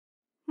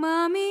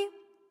Mommy,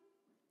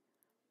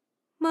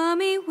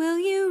 Mommy, will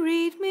you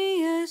read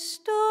me a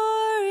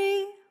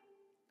story?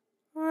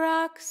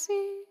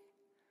 Roxy,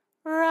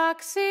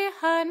 Roxy,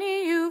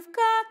 honey, you've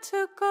got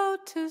to go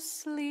to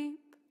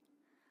sleep.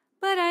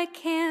 But I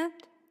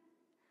can't.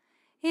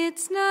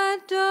 It's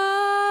not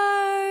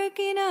dark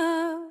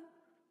enough.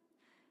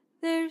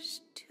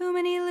 There's too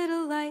many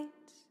little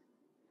lights,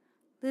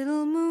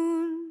 little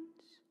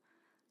moons,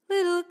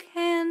 little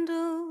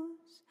candles,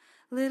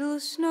 little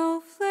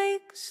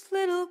snowflakes,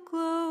 little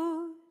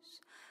glows,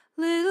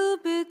 little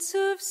bits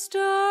of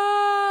stardust.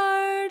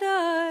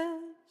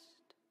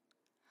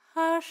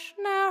 Hush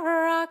now,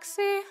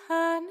 Roxy,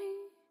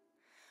 honey,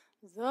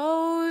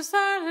 those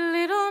are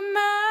little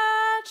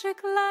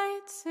magic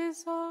lights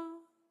is all.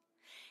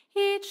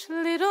 Each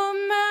little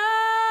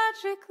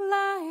magic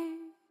light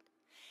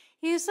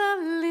is a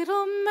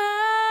little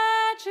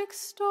magic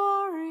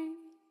story.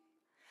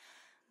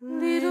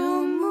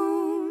 Little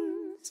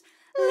moons,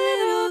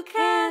 little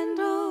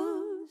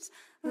candles,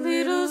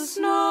 little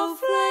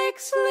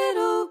snowflakes,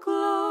 little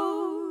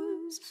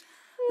glows,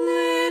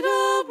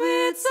 little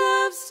bits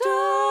of stardust.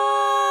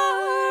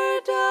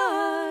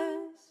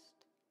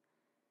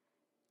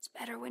 It's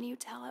better when you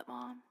tell it,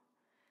 Mom.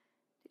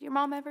 Did your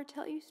mom ever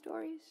tell you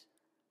stories?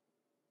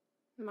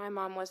 My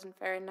mom wasn't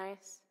very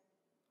nice.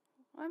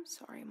 I'm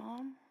sorry,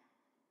 Mom.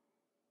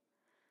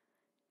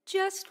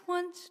 Just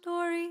one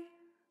story.